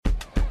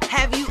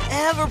Have you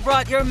ever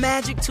brought your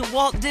magic to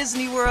Walt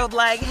Disney World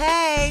like,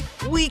 hey,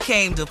 we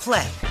came to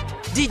play?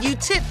 Did you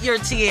tip your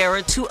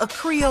tiara to a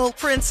Creole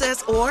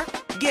princess or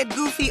get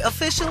goofy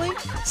officially?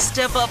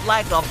 Step up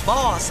like a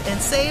boss and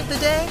save the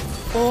day?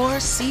 Or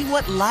see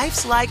what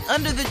life's like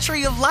under the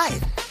tree of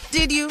life?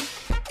 Did you?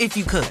 If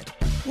you could.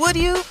 Would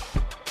you?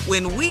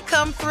 When we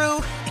come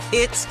through,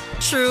 it's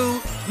true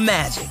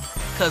magic.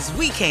 'Cause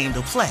we came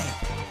to play.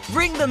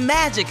 Bring the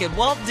magic at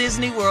Walt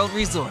Disney World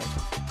Resort.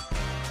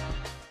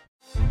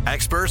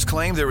 Experts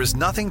claim there is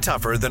nothing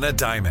tougher than a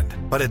diamond.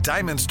 But at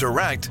Diamonds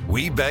Direct,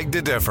 we beg to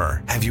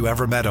differ. Have you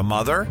ever met a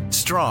mother?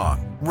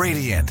 Strong,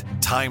 radiant,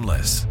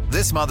 timeless.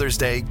 This Mother's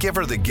Day, give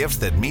her the gift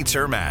that meets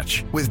her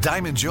match. With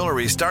diamond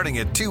jewelry starting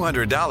at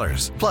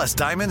 $200. Plus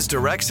Diamonds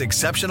Direct's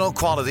exceptional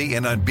quality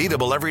and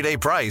unbeatable everyday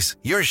price,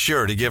 you're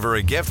sure to give her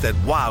a gift that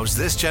wows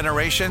this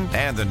generation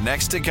and the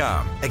next to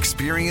come.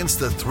 Experience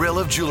the thrill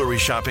of jewelry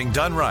shopping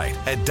done right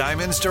at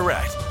Diamonds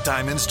Direct.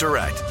 Diamonds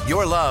Direct.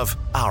 Your love,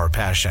 our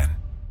passion.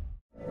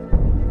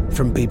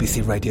 From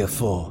BBC Radio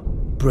 4,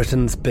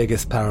 Britain's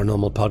biggest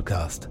paranormal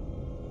podcast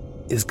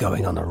is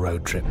going on a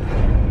road trip.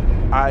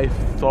 I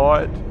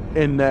thought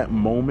in that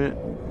moment,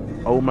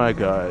 oh my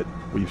God,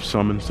 we've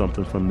summoned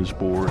something from this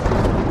board.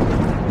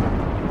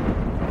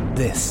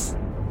 This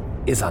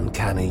is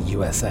Uncanny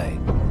USA.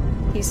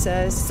 He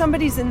says,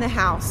 somebody's in the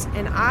house,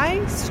 and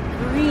I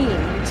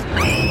screamed.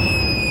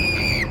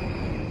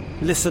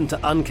 Listen to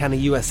Uncanny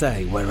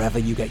USA wherever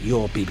you get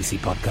your BBC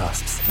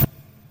podcasts,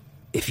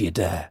 if you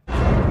dare.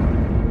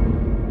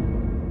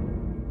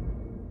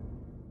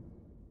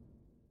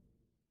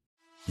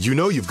 You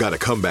know you've got a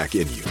comeback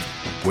in you.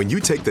 When you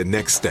take the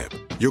next step,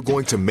 you're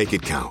going to make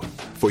it count.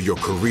 For your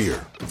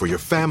career, for your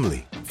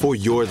family, for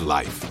your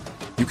life.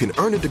 You can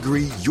earn a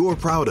degree you're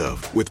proud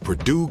of with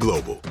Purdue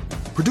Global.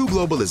 Purdue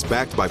Global is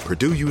backed by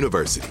Purdue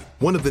University,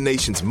 one of the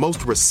nation's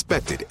most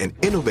respected and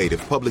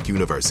innovative public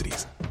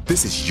universities.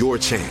 This is your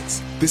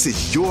chance. This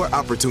is your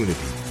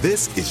opportunity.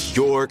 This is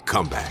your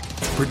comeback.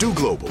 Purdue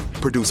Global,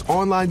 Purdue's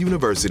online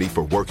university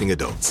for working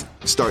adults.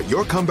 Start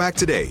your comeback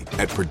today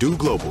at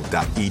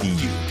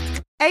purdueglobal.edu.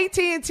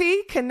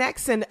 AT&T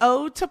connects an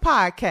ode to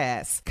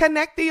podcasts.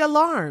 Connect the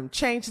alarm.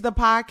 Change the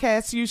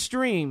podcast you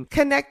stream.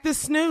 Connect the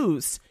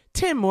snooze.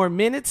 10 more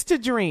minutes to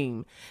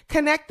dream.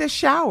 Connect the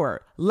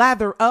shower.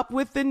 Lather up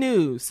with the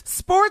news.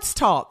 Sports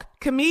talk,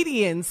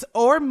 comedians,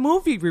 or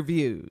movie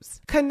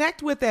reviews.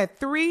 Connect with that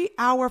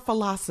 3-hour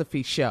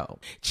philosophy show.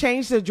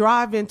 Change the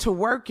drive into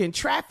work in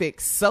traffic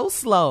so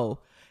slow.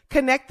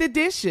 Connect the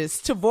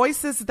dishes to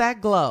voices that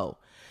glow.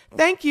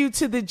 Thank you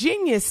to the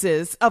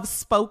geniuses of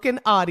spoken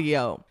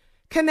audio.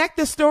 Connect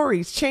the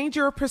stories, change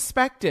your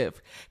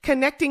perspective.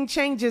 Connecting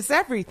changes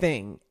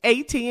everything.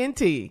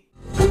 AT&T.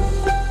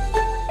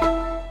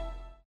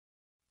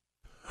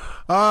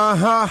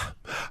 I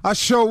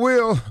sure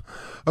will.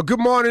 Good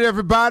morning,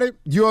 everybody.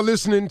 You're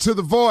listening to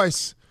The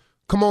Voice.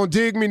 Come on,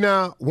 dig me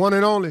now. One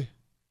and only.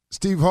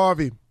 Steve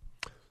Harvey.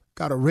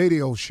 Got a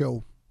radio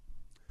show.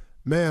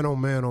 Man, oh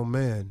man, oh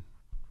man.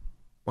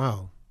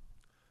 Wow.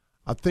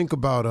 I think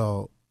about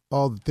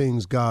all the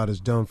things God has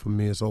done for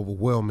me. It's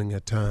overwhelming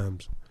at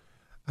times.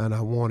 And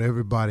I want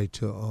everybody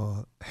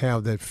to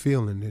have that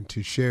feeling and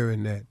to share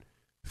in that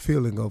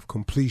feeling of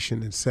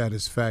completion and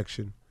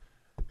satisfaction.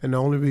 And the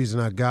only reason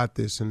I got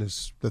this, and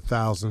it's the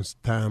 1000th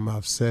time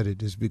I've said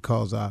it, is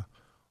because I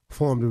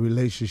formed a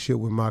relationship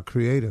with my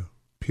Creator,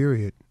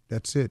 period.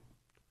 That's it.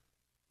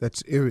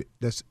 That's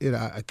it.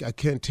 I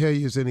can't tell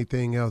you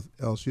anything else.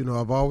 You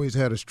know, I've always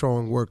had a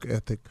strong work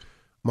ethic.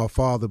 My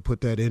father put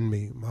that in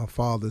me. My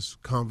father's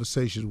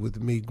conversations with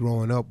me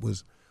growing up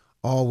was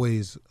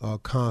always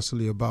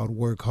constantly about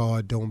work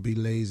hard, don't be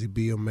lazy,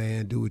 be a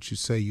man, do what you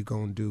say you're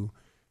going to do,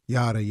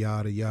 yada,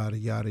 yada, yada,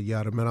 yada,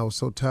 yada. Man, I was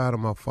so tired of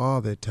my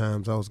father at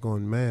times. I was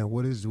going, man,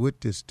 what is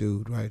with this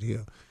dude right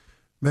here?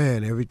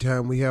 Man, every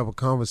time we have a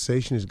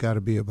conversation, it's got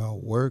to be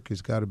about work.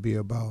 It's got to be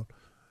about,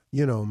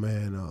 you know,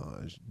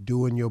 man,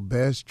 doing your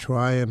best,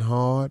 trying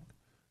hard,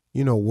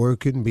 you know,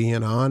 working,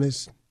 being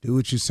honest, do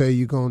what you say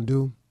you're going to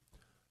do.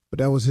 But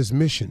that was his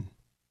mission.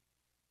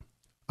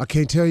 I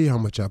can't tell you how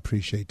much I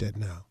appreciate that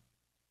now.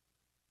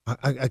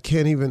 I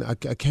can't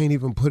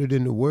even put it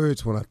into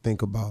words when I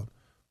think about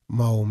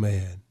my old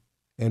man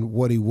and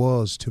what he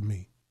was to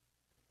me.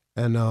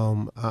 And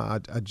I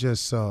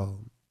just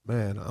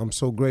man, I'm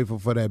so grateful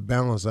for that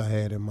balance I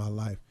had in my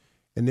life.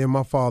 And then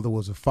my father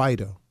was a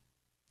fighter.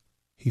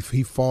 He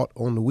fought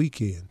on the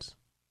weekends.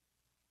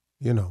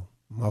 You know,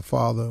 my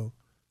father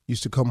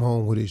used to come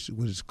home with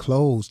his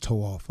clothes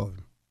tore off of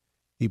him.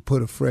 He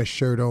put a fresh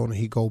shirt on and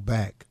he'd go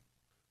back.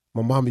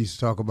 My mom used to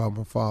talk about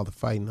my father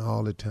fighting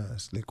all the time.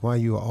 It's like, why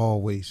you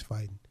always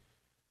fighting?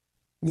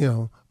 You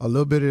know, a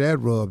little bit of that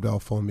rubbed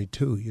off on me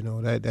too. You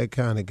know, that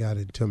kind of got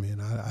into me,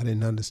 and I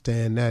didn't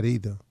understand that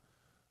either.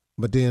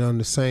 But then on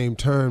the same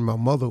turn, my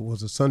mother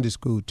was a Sunday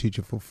school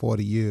teacher for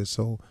 40 years,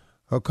 so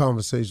her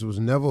conversation was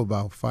never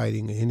about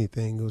fighting or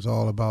anything. It was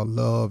all about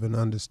love and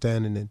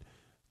understanding and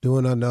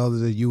doing unto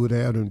others that you would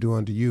have them do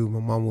unto you. My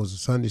mom was a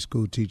Sunday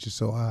school teacher,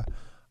 so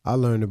I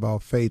learned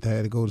about faith. I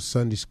had to go to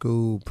Sunday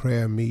school,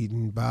 prayer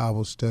meeting,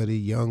 Bible study,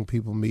 young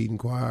people meeting,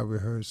 choir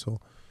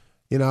rehearsal.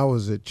 I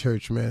was at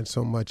church, man,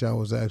 so much I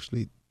was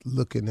actually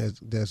looking at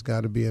there's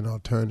got to be an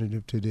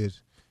alternative to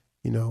this.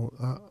 I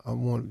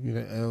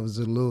was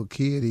a little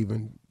kid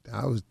even.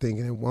 I was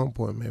thinking at one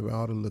point maybe I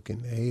ought to look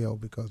into hell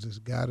because there's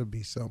got to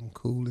be something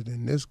cooler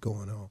than this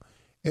going on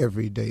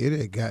every day. It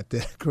had got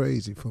that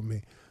crazy for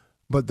me.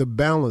 But the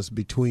balance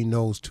between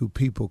those two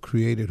people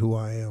created who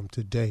I am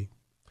today.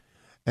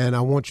 And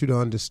I want you to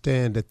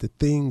understand that the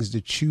things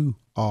that you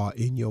are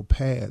in your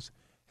past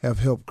have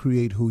helped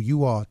create who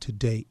you are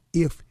today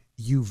if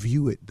you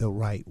view it the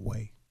right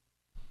way.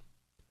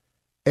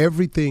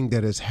 Everything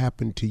that has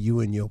happened to you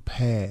in your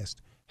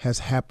past has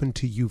happened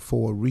to you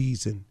for a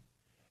reason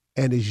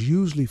and is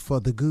usually for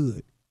the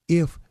good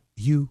if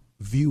you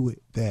view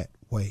it that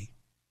way.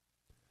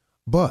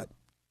 But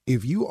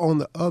if you, on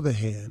the other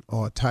hand,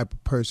 are a type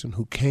of person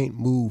who can't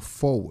move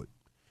forward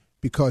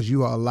because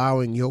you are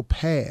allowing your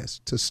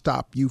past to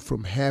stop you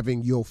from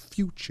having your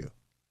future,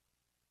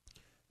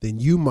 then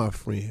you, my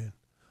friend,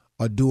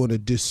 are doing a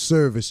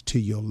disservice to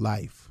your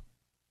life.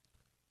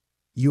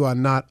 You are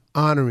not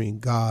honoring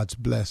God's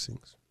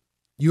blessings.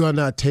 You are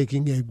not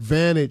taking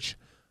advantage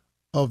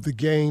of the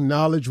gain,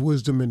 knowledge,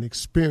 wisdom, and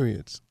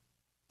experience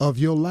of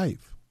your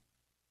life.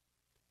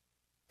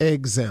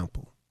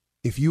 Example,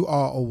 if you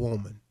are a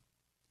woman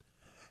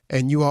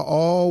and you are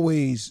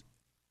always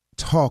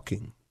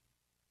talking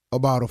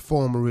about a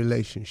former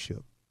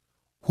relationship,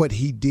 what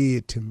he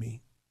did to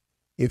me,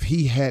 if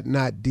he had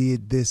not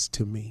did this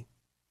to me,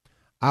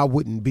 I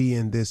wouldn't be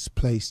in this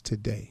place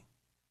today.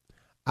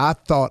 I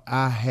thought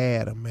I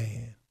had a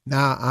man.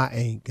 Now I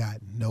ain't got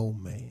no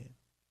man.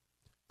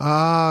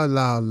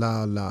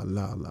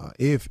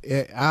 If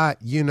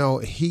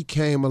he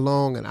came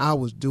along and I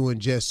was doing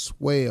just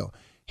swell,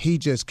 he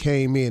just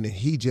came in and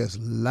he just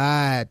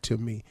lied to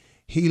me.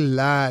 He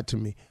lied to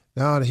me.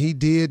 Now he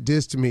did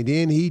this to me.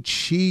 Then he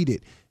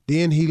cheated.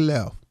 Then he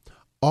left.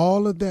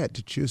 All of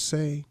that you're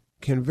saying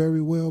can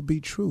very well be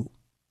true.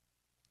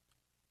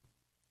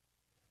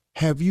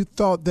 Have you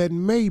thought that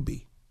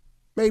maybe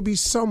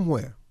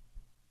somewhere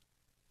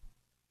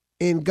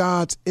in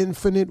God's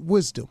infinite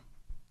wisdom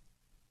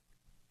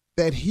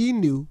that he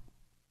knew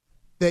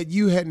that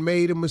you had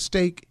made a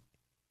mistake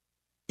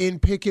in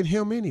picking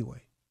him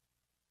anyway?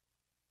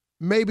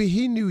 Maybe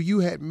he knew you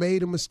had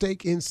made a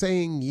mistake in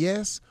saying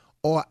yes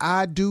or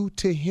I do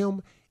to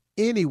him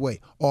anyway,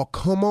 or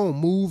come on,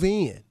 move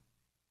in.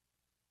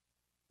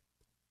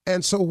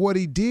 And so what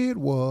he did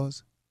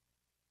was,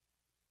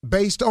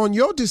 based on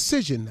your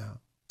decision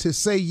now to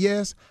say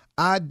yes,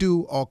 I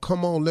do, or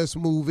come on, let's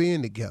move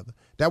in together.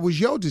 That was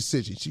your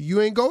decision. So you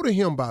ain't go to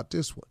him about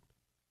this one.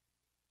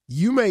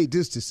 You made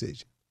this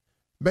decision.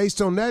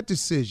 Based on that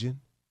decision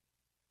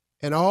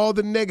and all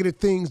the negative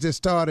things that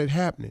started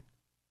happening,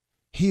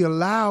 he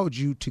allowed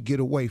you to get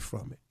away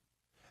from it.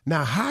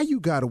 Now, how you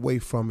got away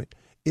from it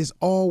is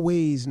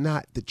always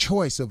not the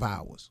choice of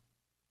ours.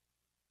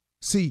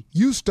 See,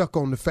 you stuck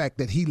on the fact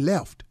that he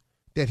left,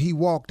 that he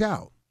walked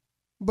out.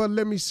 But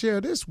let me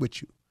share this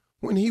with you.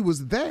 When he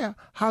was there,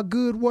 how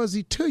good was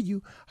he to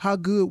you? How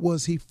good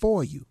was he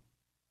for you?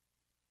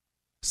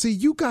 See,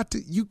 you got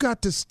to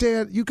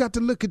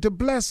look at the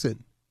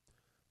blessing.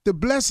 The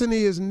blessing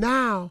is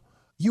now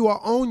you are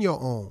on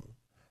your own.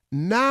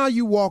 Now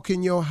you walk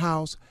in your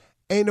house,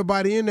 ain't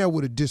nobody in there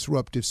with a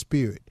disruptive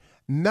spirit.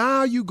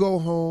 Now you go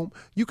home,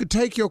 you can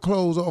take your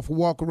clothes off and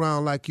walk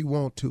around like you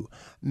want to.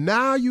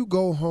 Now you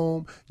go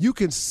home, you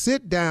can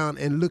sit down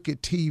and look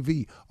at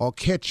TV or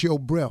catch your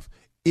breath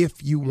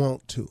if you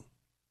want to.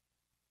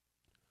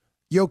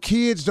 Your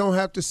kids don't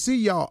have to see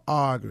y'all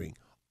arguing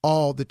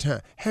all the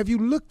time. Have you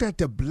looked at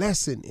the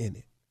blessing in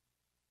it?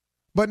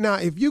 But now,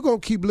 if you're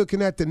going to keep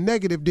looking at the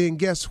negative, then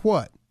guess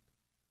what?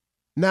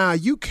 Now,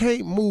 you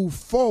can't move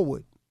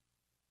forward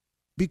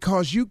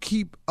because you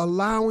keep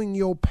allowing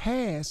your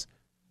past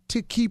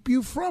to keep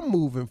you from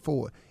moving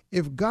forward.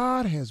 If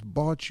God has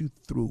brought you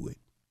through it,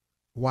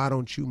 why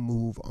don't you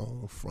move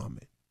on from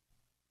it?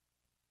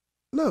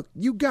 Look,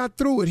 you got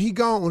through it. He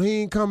gone.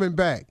 He ain't coming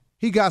back.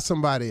 He got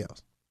somebody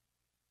else.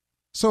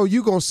 So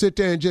you going to sit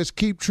there and just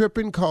keep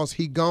tripping because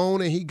he gone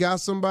and he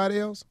got somebody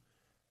else?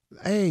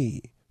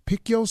 Hey,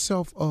 pick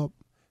yourself up.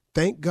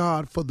 Thank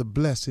God for the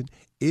blessing.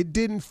 It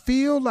didn't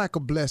feel like a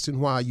blessing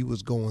while you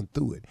was going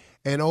through it.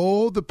 And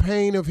all the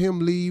pain of him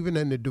leaving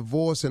and the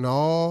divorce and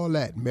all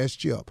that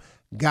messed you up.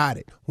 Got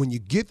it. When you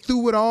get through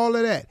with all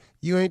of that,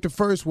 you ain't the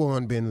first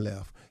one been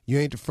left. You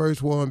ain't the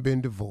first one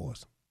been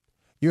divorced.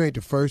 You ain't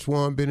the first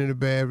one been in a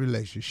bad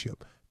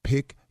relationship.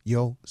 Pick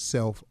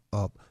yourself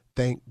up.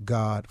 Thank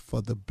God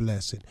for the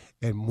blessing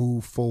and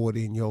move forward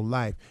in your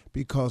life.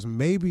 Because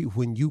maybe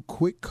when you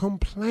quit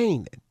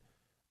complaining,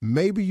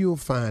 maybe you'll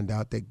find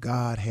out that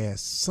God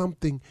has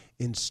something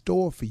in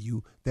store for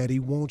you that he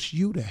wants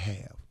you to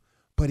have.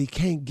 But he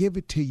can't give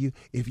it to you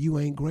if you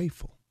ain't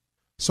grateful.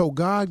 So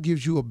God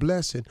gives you a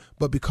blessing,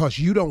 but because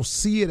you don't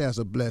see it as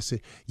a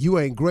blessing, you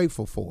ain't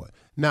grateful for it.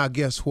 Now,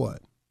 guess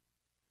what?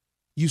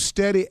 You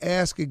steady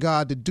asking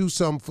God to do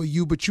something for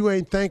you, but you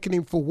ain't thanking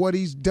him for what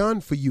he's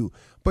done for you.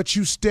 But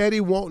you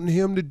steady wanting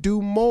him to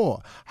do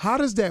more. How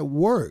does that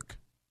work?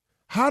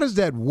 How does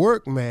that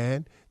work,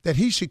 man, that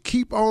he should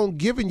keep on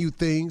giving you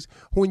things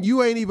when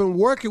you ain't even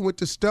working with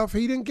the stuff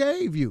he done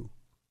gave you?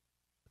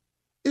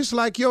 It's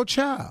like your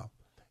child.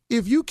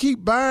 If you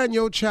keep buying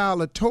your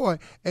child a toy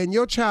and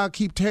your child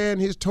keep tearing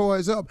his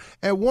toys up,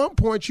 at one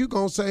point you're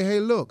going to say, hey,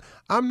 look,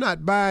 I'm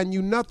not buying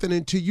you nothing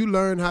until you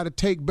learn how to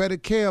take better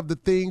care of the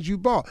things you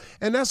bought.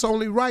 And that's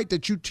only right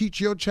that you teach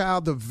your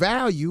child the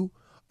value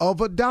of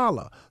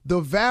 $1, the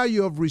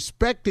value of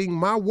respecting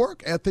my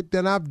work ethic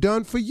that I've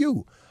done for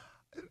you.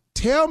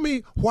 Tell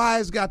me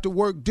why it's got to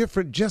work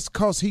different just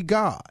because he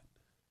God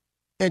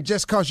and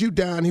just because you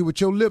down here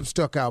with your lips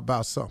stuck out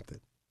about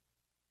something.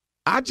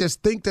 I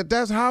just think that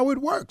that's how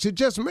it works. It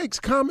just makes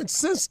common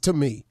sense to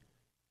me.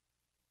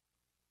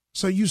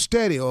 So you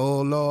steady,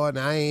 oh, Lord,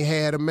 I ain't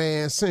had a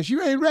man since.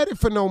 You ain't ready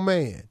for no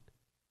man.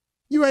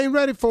 You ain't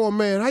ready for a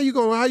man. How you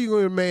going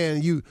to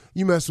man? You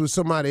mess with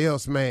somebody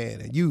else,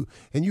 man, and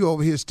you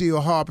over here still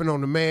harping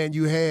on the man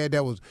you had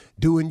that was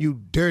doing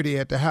you dirty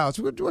at the house.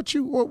 What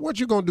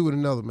you gonna do with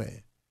another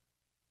man?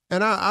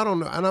 And I don't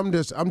know. And I'm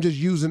just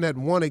using that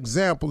one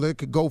example. It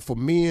could go for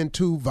men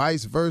too,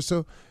 vice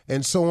versa,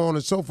 and so on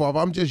and so forth.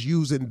 I'm just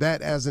using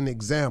that as an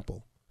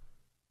example.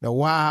 Now,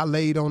 why I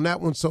laid on that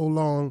one so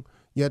long,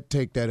 you have to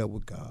take that up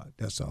with God.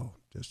 That's all.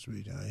 Just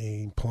I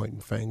ain't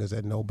pointing fingers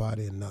at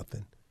nobody and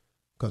nothing,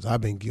 because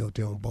I've been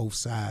guilty on both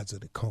sides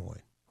of the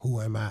coin. Who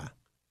am I?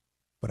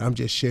 But I'm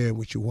just sharing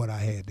with you what I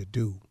had to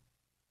do.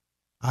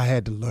 I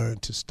had to learn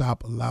to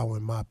stop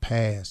allowing my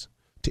past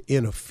to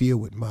interfere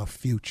with my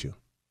future.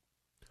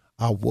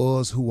 I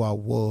was who I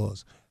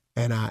was,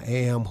 and I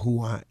am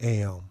who I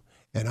am,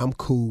 and I'm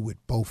cool with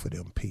both of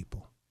them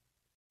people.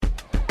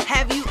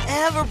 Have you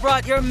ever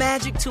brought your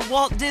magic to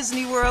Walt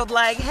Disney World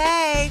like,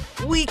 hey,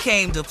 we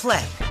came to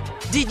play?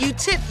 Did you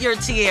tip your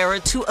tiara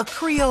to a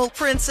Creole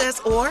princess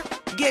or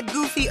get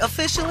goofy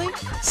officially?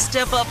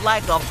 Step up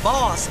like a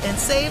boss and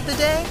save the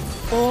day?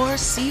 Or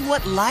see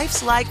what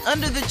life's like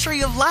under the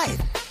tree of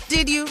life?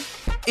 Did you?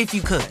 If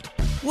you could.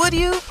 Would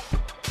you?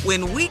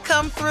 When we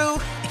come through,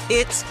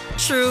 it's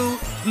true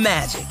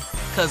magic.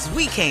 'Cause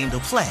we came to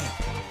play.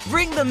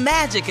 Bring the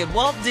magic at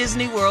Walt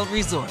Disney World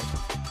Resort.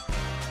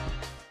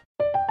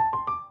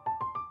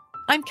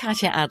 I'm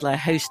Katya Adler,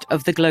 host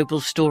of The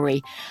Global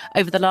Story.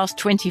 Over the last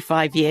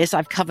 25 years,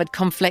 I've covered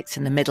conflicts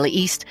in the Middle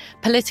East,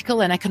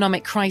 political and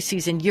economic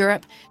crises in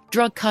Europe,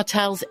 drug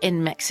cartels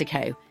in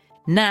Mexico.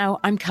 Now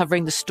I'm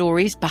covering the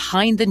stories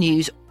behind the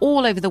news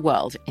all over the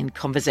world in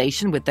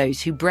conversation with those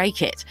who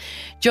break it.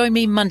 Join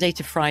me Monday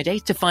to Friday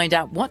to find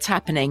out what's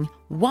happening,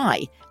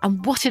 why,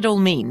 and what it all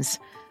means.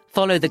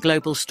 Follow The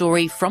Global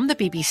Story from the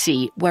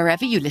BBC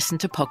wherever you listen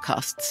to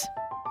podcasts.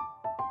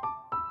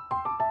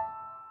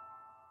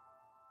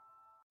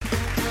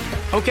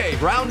 Okay,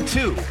 round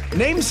two.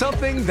 Name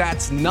something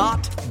that's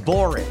not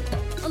boring.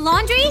 A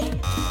laundry?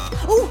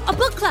 Ooh, a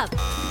book club.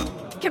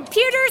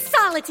 Computer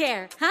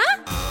solitaire,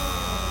 huh?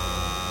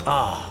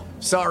 Ah,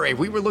 sorry,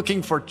 we were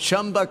looking for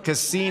Chumba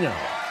Casino.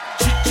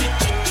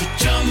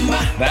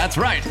 That's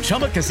right,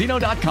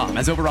 ChumbaCasino.com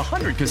has over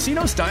 100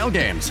 casino-style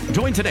games.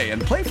 Join today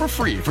and play for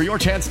free for your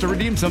chance to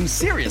redeem some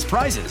serious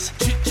prizes.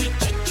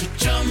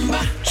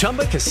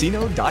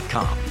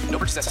 ChumbaCasino.com. No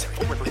purchase necessary.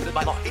 Void where prohibited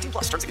by law.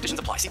 18+ terms and conditions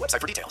apply. See website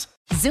for details.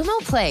 Xumo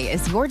Play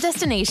is your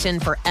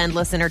destination for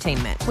endless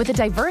entertainment. With a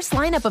diverse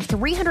lineup of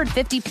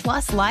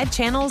 350+ live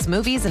channels,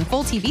 movies, and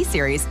full TV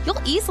series,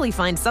 you'll easily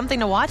find something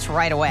to watch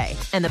right away.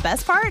 And the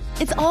best part?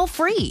 It's all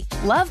free.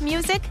 Love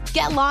music?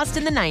 Get lost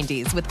in the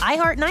 90s with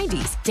iHeart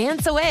 90s.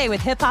 Dance away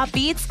with hip-hop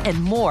beats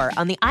and more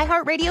on the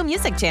iHeartRadio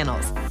music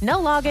channels. No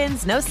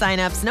logins, no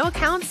signups, no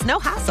accounts, no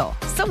hassle.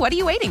 So what are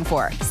you waiting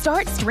for?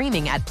 Start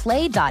streaming at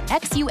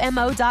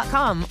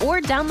play.xumo.com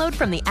or download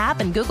from the app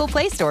and Google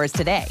Play stores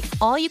today.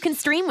 All you can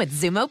stream with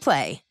Xumo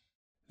Play.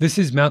 This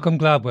is Malcolm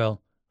Gladwell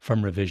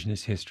from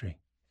Revisionist History.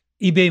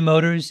 eBay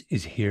Motors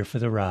is here for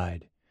the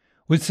ride.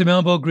 With some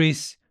elbow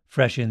grease,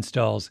 fresh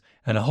installs,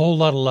 and a whole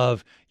lot of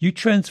love, you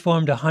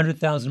transformed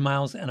 100,000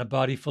 miles and a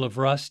body full of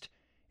rust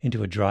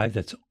into a drive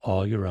that's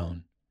all your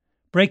own.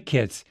 Brake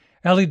kits,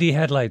 LED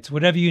headlights,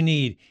 whatever you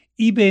need,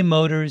 eBay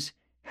Motors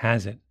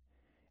has it.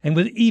 And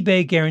with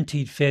eBay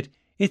Guaranteed Fit,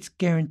 it's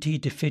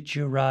guaranteed to fit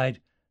your ride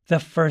the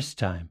first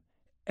time,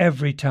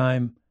 every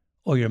time,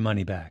 or your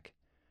money back.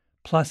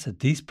 Plus, at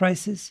these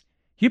prices,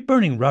 you're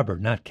burning rubber,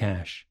 not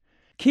cash.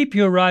 Keep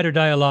your ride or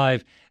die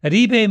alive at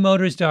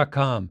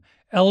ebaymotors.com.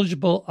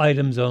 Eligible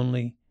items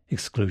only.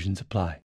 Exclusions apply.